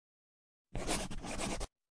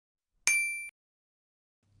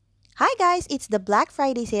Hi guys, it's the Black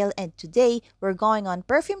Friday sale and today we're going on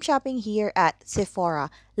perfume shopping here at Sephora.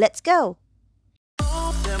 Let's go!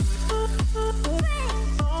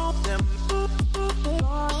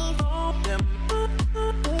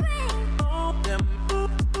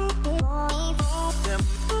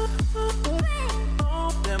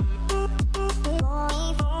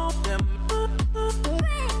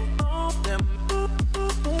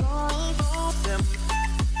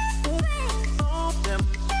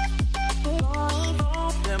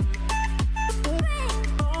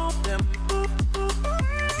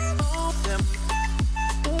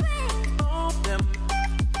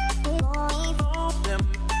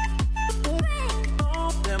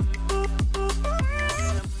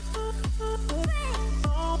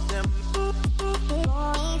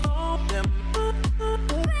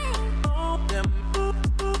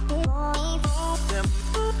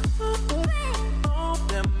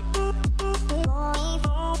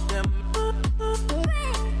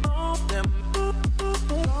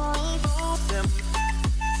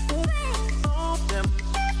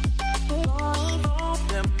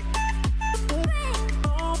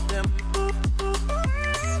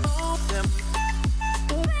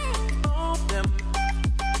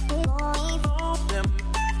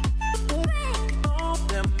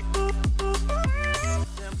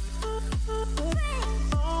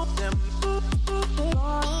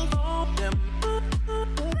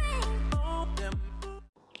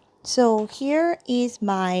 So here is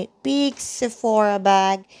my big Sephora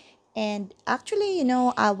bag, and actually,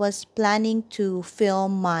 I was planning to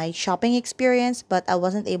film my shopping experience, but I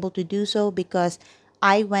wasn't able to do so because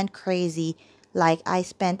I went crazy. Like, I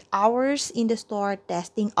spent hours in the store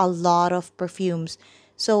testing a lot of perfumes.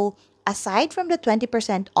 So aside from the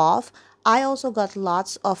 20% off, I also got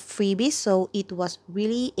lots of freebies, so it was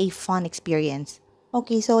really a fun experience.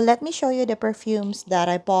 Okay, so let me show you the perfumes that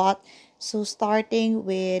I bought. So starting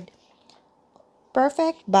with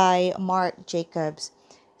Perfect by Marc Jacobs.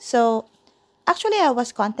 So actually, I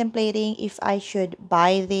was contemplating if I should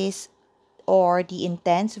buy this or the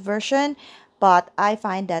intense version, but I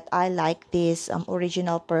find that I like this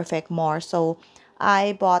original Perfect more. So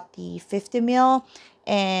I bought the 50 ml,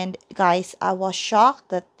 and guys, I was shocked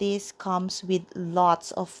that this comes with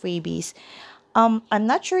lots of freebies. I'm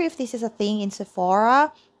not sure if this is a thing in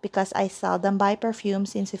Sephora because I seldom buy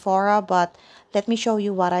perfumes in Sephora, but let me show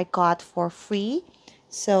you what I got for free.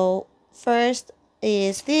 So first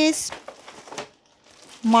is this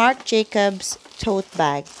Marc Jacobs tote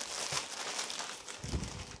bag.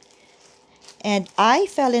 And I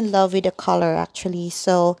fell in love with the color actually.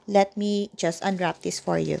 So let me just unwrap this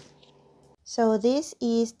for you. So this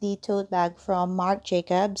is the tote bag from Marc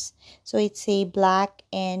Jacobs. So it's a black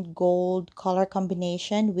and gold color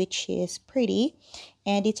combination, which is pretty.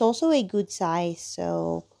 And it's also a good size.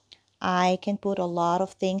 So I can put a lot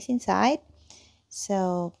of things inside.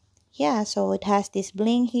 So yeah, so it has this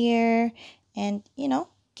bling here. And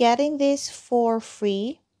getting this for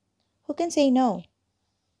free, who can say no?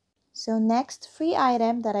 So next free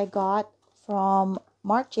item that I got from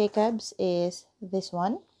Marc Jacobs is this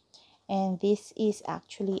one. And this is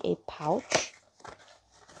actually a pouch.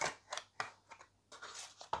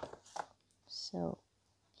 So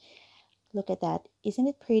look at that. Isn't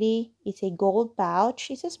it pretty? It's a gold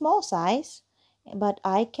pouch. It's a small size, but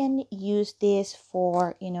I can use this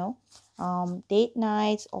for, date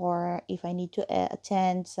nights, or if I need to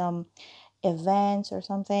attend some events or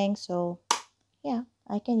something. So yeah,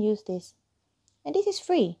 I can use this. And this is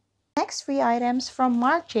free. Next free items from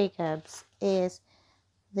Marc Jacobs is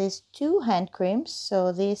these two hand creams.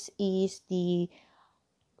 So this is the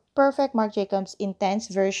Perfect Marc Jacobs Intense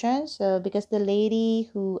version. So because the lady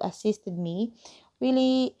who assisted me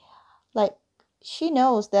really, like, she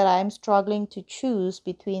knows that I'm struggling to choose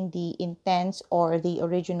between the intense or the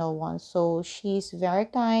original one. So she's very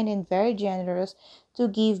kind and very generous to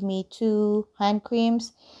give me two hand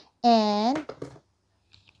creams. And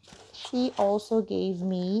she also gave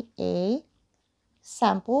me a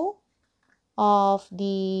sample of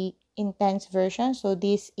the intense version. So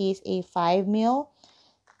this is a 5 ml.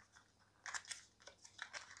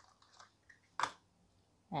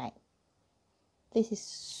 Right. This is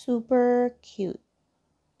super cute.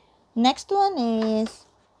 Next one is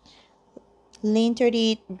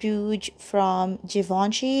L'Interdit Rouge from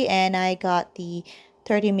Givenchy, and I got the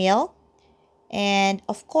 30 ml. And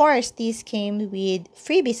of course, these came with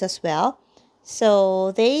freebies as well.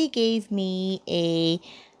 So they gave me a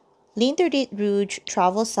L'Interdit Rouge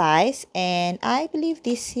travel size, and I believe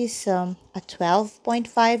this is a 12.5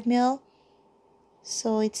 ml.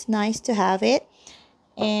 So it's nice to have it.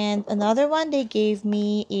 And another one they gave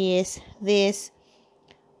me is this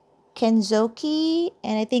Kenzoki,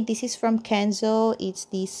 and I think this is from Kenzo. It's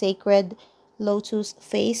the Sacred Lotus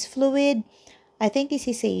Face Fluid. I think this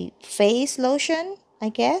is a face lotion, I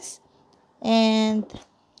guess. And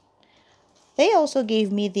they also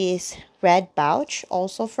gave me this red pouch,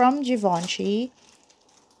 also from Givenchy.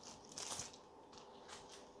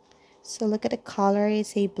 So look at the color.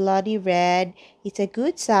 It's a bloody red. It's a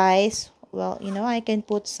good size. Well, you know, I can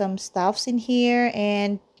put some stuffs in here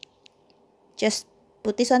and just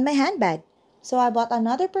put this on my handbag. So I bought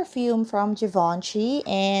another perfume from Givenchy,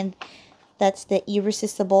 and that's the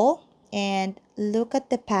Irresistible. And look at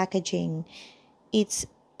the packaging. It's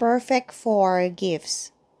perfect for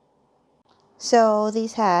gifts. So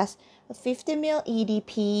this has a 50 ml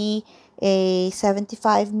EDP, a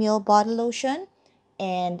 75 ml body lotion,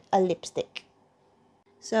 and a lipstick.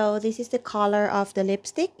 So this is the color of the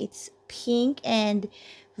lipstick. It's pink and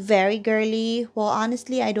very girly. Well,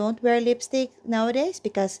 honestly, I don't wear lipstick nowadays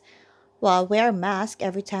because, well, I wear a mask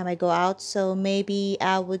every time I go out. So maybe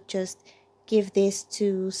I would just give this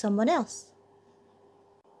to someone else.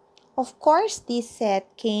 Of course, this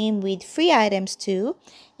set came with free items too.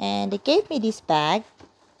 And they gave me this bag.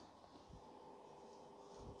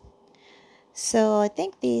 So I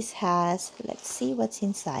think this has, let's see what's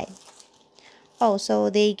inside. Oh, so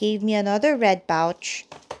they gave me another red pouch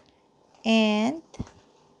and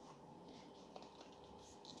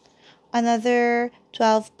another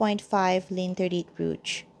 12.5 Linterite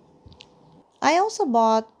Rouge. I also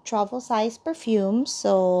bought travel size perfumes.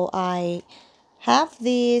 So I have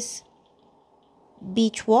this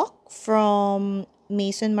Beach Walk from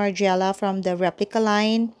Maison Margiela from the replica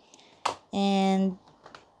line. And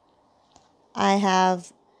I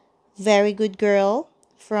have Very Good Girl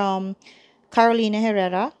from Carolina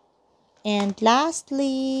Herrera. And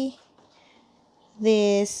lastly,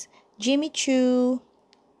 this Jimmy Choo,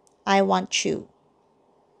 I Want Choo.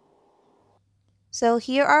 So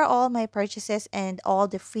here are all my purchases and all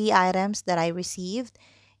the free items that I received.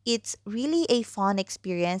 It's really a fun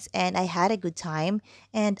experience and I had a good time.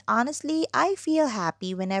 And honestly, I feel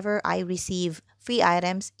happy whenever I receive free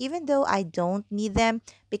items, even though I don't need them,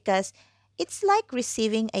 because it's like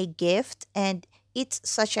receiving a gift and it's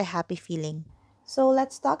such a happy feeling. So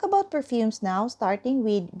let's talk about perfumes now, starting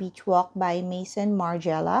with Beach Walk by Maison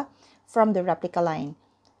Margiela from the replica line.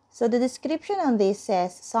 So the description on this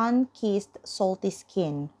says sun-kissed salty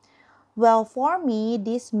skin. Well, for me,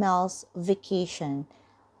 this smells vacation.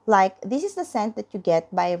 Like, this is the scent that you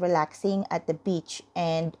get by relaxing at the beach.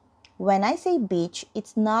 And when I say beach,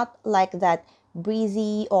 it's not like that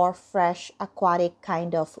breezy or fresh aquatic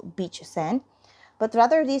kind of beach scent, but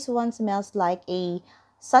rather this one smells like a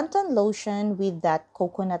suntan lotion with that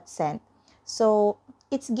coconut scent. So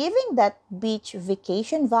it's giving that beach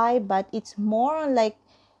vacation vibe, but it's more like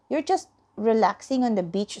you're just relaxing on the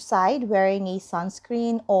beach side wearing a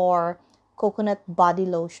sunscreen or coconut body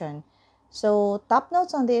lotion. So top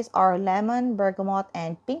notes on this are lemon, bergamot,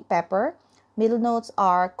 and pink pepper. Middle notes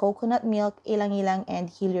are coconut milk, ilang-ilang, and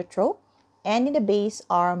heliotrope. And in the base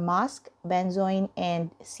are musk, benzoin,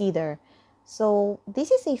 and cedar. So this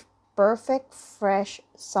is a perfect fresh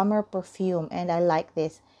summer perfume and I like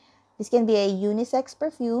this. This can be a unisex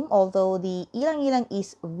perfume, although the ilang-ilang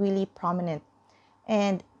is really prominent.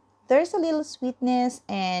 And there's a little sweetness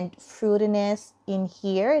and fruitiness in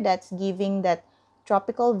here that's giving that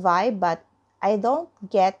tropical vibe, but I don't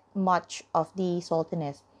get much of the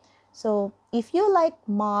saltiness. So if you like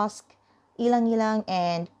musk, ilang-ilang,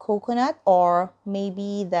 and coconut, or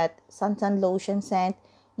maybe that suntan lotion scent,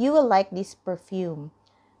 you will like this perfume.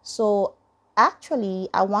 So actually,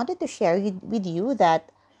 I wanted to share with you that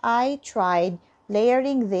I tried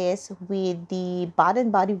layering this with the Bath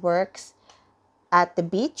and Body Works at the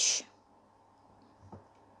beach,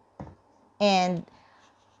 and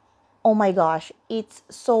oh my gosh, it's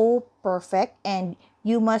so perfect and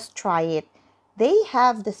you must try it. They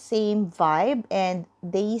have the same vibe and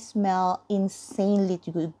they smell insanely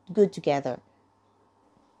good together.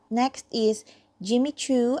 Next is Jimmy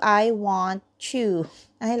Choo, I Want Choo.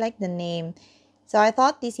 I like the name. So I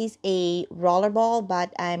thought this is a rollerball,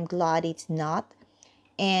 but I'm glad it's not.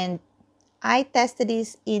 And I tested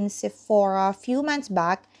this in Sephora a few months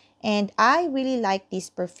back and I really like this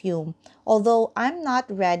perfume, although I'm not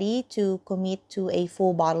ready to commit to a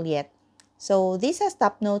full bottle yet. So this has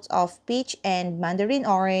top notes of peach and mandarin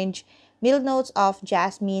orange, middle notes of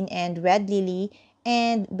jasmine and red lily,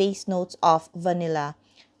 and base notes of vanilla.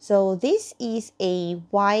 So this is a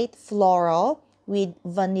white floral with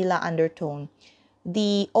vanilla undertone.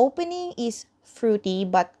 The opening is fruity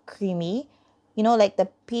but creamy. You know, like the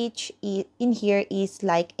peach in here is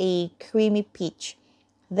like a creamy peach.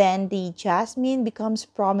 Then the jasmine becomes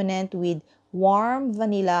prominent with warm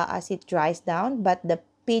vanilla as it dries down, but the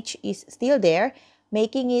peach is still there,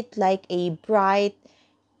 making it like a bright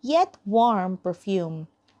yet warm perfume.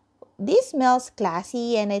 This smells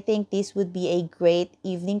classy, and I think this would be a great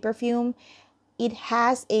evening perfume. It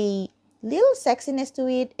has a little sexiness to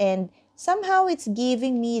it, and somehow it's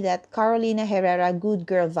giving me that Carolina Herrera good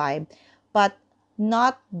girl vibe, but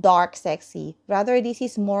not dark sexy. Rather, this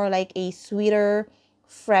is more like a sweeter,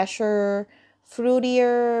 fresher,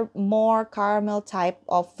 fruitier, more caramel type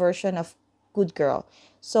of version of good girl.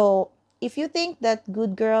 So, if you think that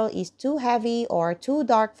good girl is too heavy or too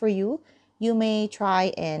dark for you, you may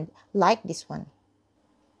try and like this one.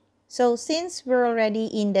 So since we're already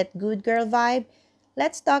in that good girl vibe,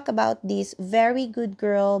 let's talk about this Very Good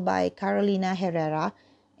Girl by Carolina Herrera.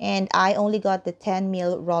 And I only got the 10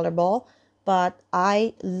 ml rollerball, but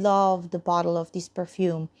I love the bottle of this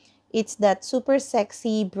perfume. It's that super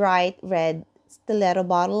sexy bright red stiletto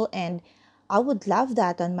bottle, and I would love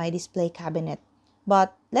that on my display cabinet.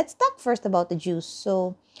 But let's talk first about the juice.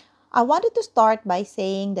 So I wanted to start by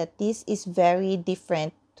saying that this is very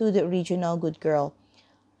different to the original Good Girl.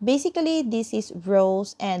 Basically, this is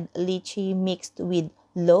rose and lychee mixed with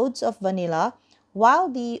loads of vanilla, while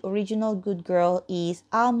the original Good Girl is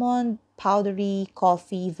almond, powdery,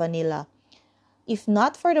 coffee, vanilla. If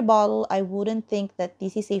not for the bottle, I wouldn't think that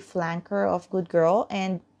this is a flanker of Good Girl,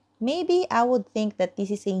 and maybe I would think that this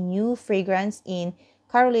is a new fragrance in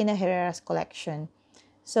Carolina Herrera's collection.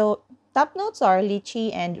 So, top notes are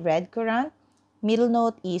lychee and red currant. Middle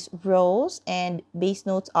note is rose, and base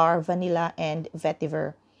notes are vanilla and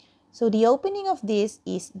vetiver. So the opening of this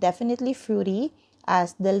is definitely fruity,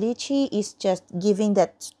 as the lychee is just giving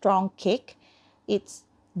that strong kick. It's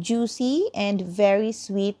juicy and very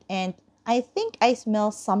sweet, and I think I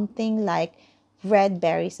smell something like red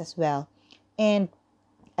berries as well. And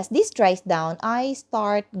as this dries down, I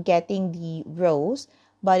start getting the rose,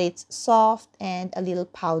 but it's soft and a little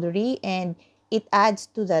powdery, and it adds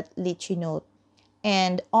to that lychee note.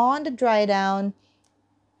 And on the dry down,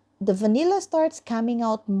 the vanilla starts coming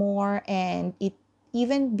out more, and it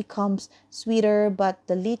even becomes sweeter, but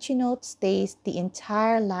the lychee note stays the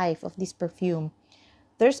entire life of this perfume.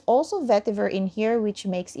 There's also vetiver in here, which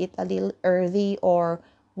makes it a little earthy or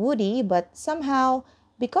woody, but somehow,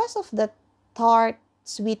 because of the tart,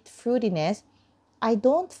 sweet fruitiness, I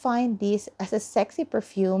don't find this as a sexy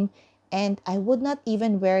perfume, and I would not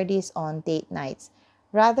even wear this on date nights.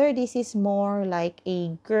 Rather, this is more like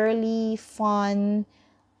a girly, fun,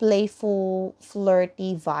 playful,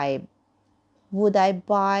 flirty vibe. Would I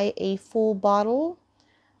buy a full bottle?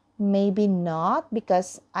 Maybe not,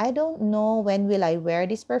 because I don't know when will I wear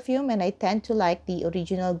this perfume, and I tend to like the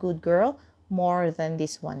original Good Girl more than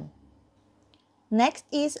this one. Next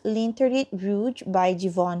is L'Interdit Rouge by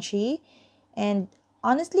Givenchy, and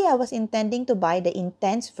honestly I was intending to buy the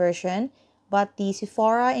intense version, but the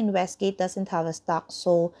Sephora in Westgate doesn't have a stock,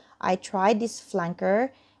 so I tried this flanker,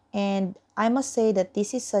 and I must say that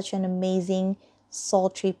this is such an amazing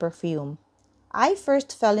sultry perfume. I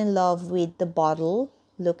first fell in love with the bottle.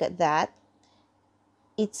 Look at that.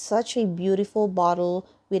 It's such a beautiful bottle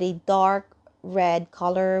with a dark red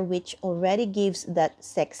color, which already gives that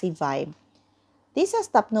sexy vibe. This has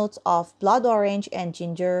top notes of blood orange and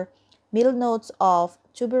ginger, middle notes of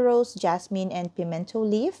tuberose, jasmine, and pimento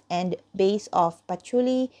leaf, and base of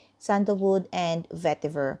patchouli, sandalwood, and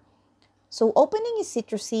vetiver. So opening is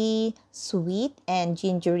citrusy, sweet, and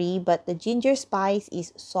gingery, but the ginger spice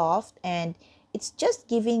is soft, and it's just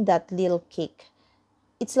giving that little kick.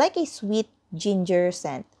 It's like a sweet ginger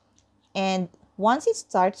scent. And once it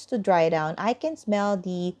starts to dry down, I can smell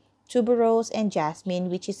the tuberose and jasmine,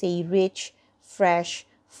 which is a rich, fresh,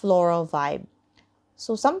 floral vibe.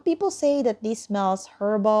 So some people say that this smells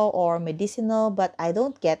herbal or medicinal, but I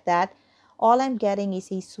don't get that. All I'm getting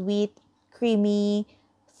is a sweet, creamy,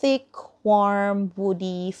 thick, warm,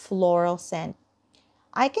 woody, floral scent.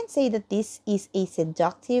 I can say that this is a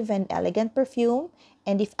seductive and elegant perfume,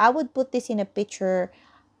 and if I would put this in a picture,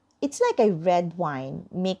 it's like a red wine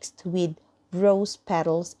mixed with rose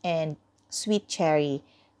petals and sweet cherry.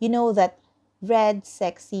 You know, that red,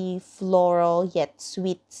 sexy, floral, yet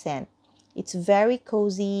sweet scent. It's very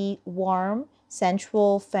cozy, warm,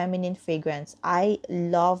 sensual, feminine fragrance. I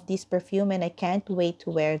love this perfume, and I can't wait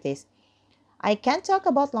to wear this. I can't talk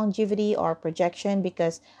about longevity or projection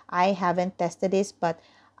because I haven't tested this, but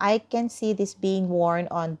I can see this being worn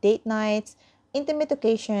on date nights, intimate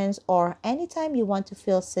occasions, or anytime you want to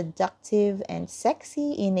feel seductive and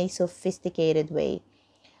sexy in a sophisticated way.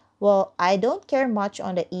 Well, I don't care much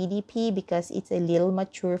on the EDP because it's a little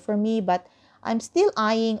mature for me, but I'm still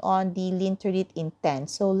eyeing on the L'Interdit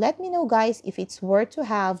Intense. So let me know, guys, if it's worth to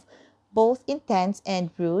have both Intense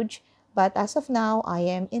and Rouge. But as of now, I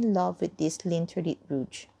am in love with this L'Interdit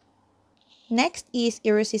Rouge. Next is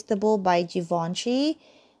Irresistible by Givenchy.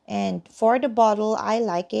 And for the bottle, I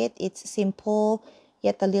like it. It's simple,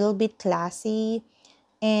 yet a little bit classy.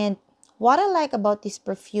 And what I like about this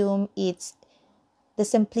perfume, it's the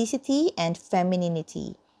simplicity and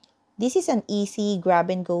femininity. This is an easy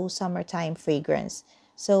grab-and-go summertime fragrance.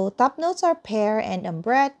 So top notes are pear and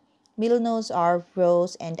ambrette, middle notes are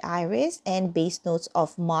rose and iris, and base notes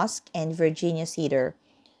of musk and Virginia cedar.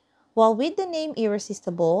 While with the name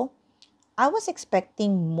Irresistible, I was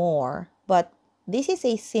expecting more, but this is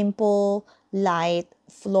a simple, light,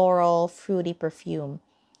 floral, fruity perfume.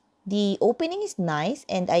 The opening is nice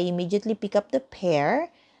and I immediately pick up the pear.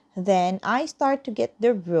 Then I start to get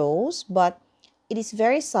the rose, but it is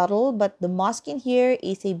very subtle, but the musk in here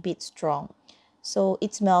is a bit strong. So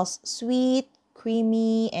it smells sweet,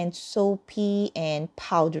 creamy, and soapy and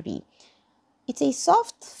powdery. It's a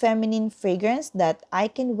soft feminine fragrance that I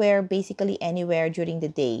can wear basically anywhere during the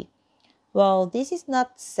day. Well, this is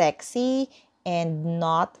not sexy and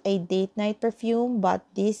not a date night perfume, but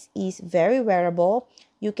this is very wearable.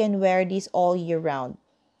 You can wear this all year round.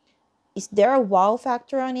 Is there a wow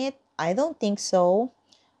factor on it? I don't think so.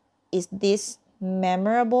 Is this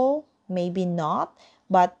memorable? Maybe not,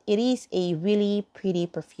 but it is a really pretty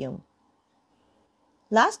perfume.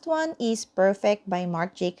 Last one is Perfect by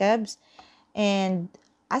Marc Jacobs. And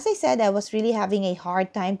as I said, I was really having a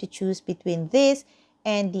hard time to choose between this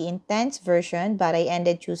and the intense version, but I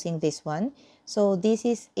ended choosing this one. So this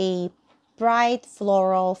is a bright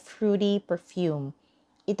floral fruity perfume.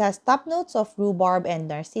 It has top notes of rhubarb and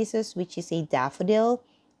narcissus, which is a daffodil,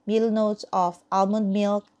 middle notes of almond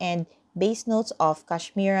milk, and base notes of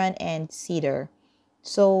cashmeran and cedar.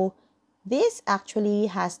 So this actually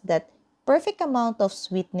has that perfect amount of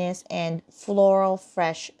sweetness and floral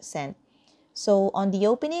fresh scent. So on the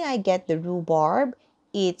opening, I get the rhubarb.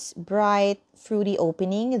 It's bright, fruity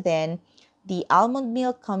opening. Then the almond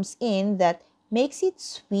milk comes in that makes it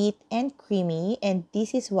sweet and creamy. And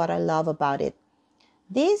this is what I love about it.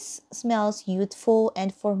 This smells youthful,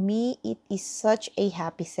 and for me, it is such a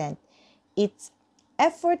happy scent. It's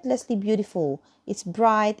effortlessly beautiful. It's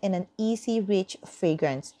bright and an easy, rich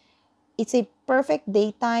fragrance. It's a perfect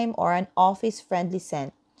daytime or an office-friendly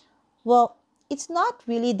scent. Well, it's not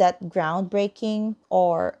really that groundbreaking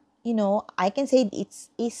or, I can say it's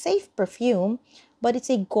a safe perfume, but it's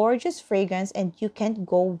a gorgeous fragrance and you can't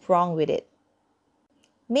go wrong with it.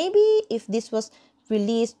 Maybe if this was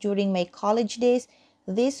released during my college days,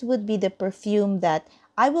 this would be the perfume that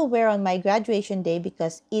I will wear on my graduation day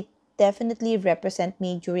because it definitely represent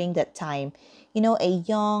me during that time. A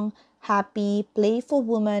young, happy, playful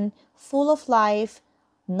woman, full of life,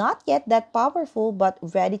 not yet that powerful, but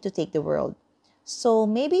ready to take the world. So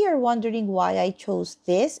maybe you're wondering why I chose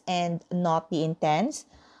this and not the Intense.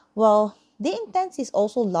 Well, the Intense is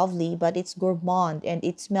also lovely, but it's gourmand and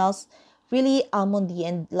it smells really almondy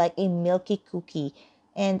and like a milky cookie.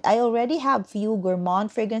 And I already have few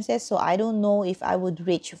gourmand fragrances, so I don't know if I would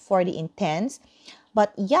reach for the Intense.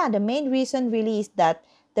 But yeah, the main reason really is that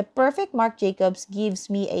the perfect Marc Jacobs gives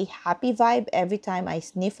me a happy vibe every time I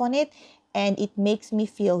sniff on it, and it makes me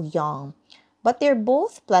feel young. But they're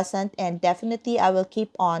both pleasant, and definitely I will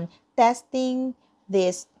keep on testing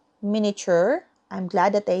this miniature. I'm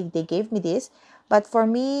glad that they gave me this. But for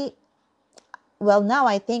me, well, now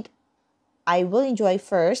I think I will enjoy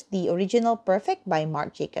first the original Perfect by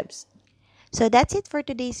Marc Jacobs. So that's it for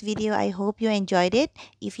today's video. I hope you enjoyed it.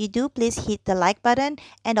 If you do, please hit the like button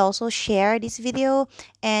and also share this video.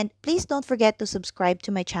 And please don't forget to subscribe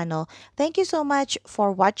to my channel. Thank you so much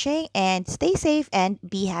for watching and stay safe and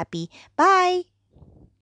be happy. Bye!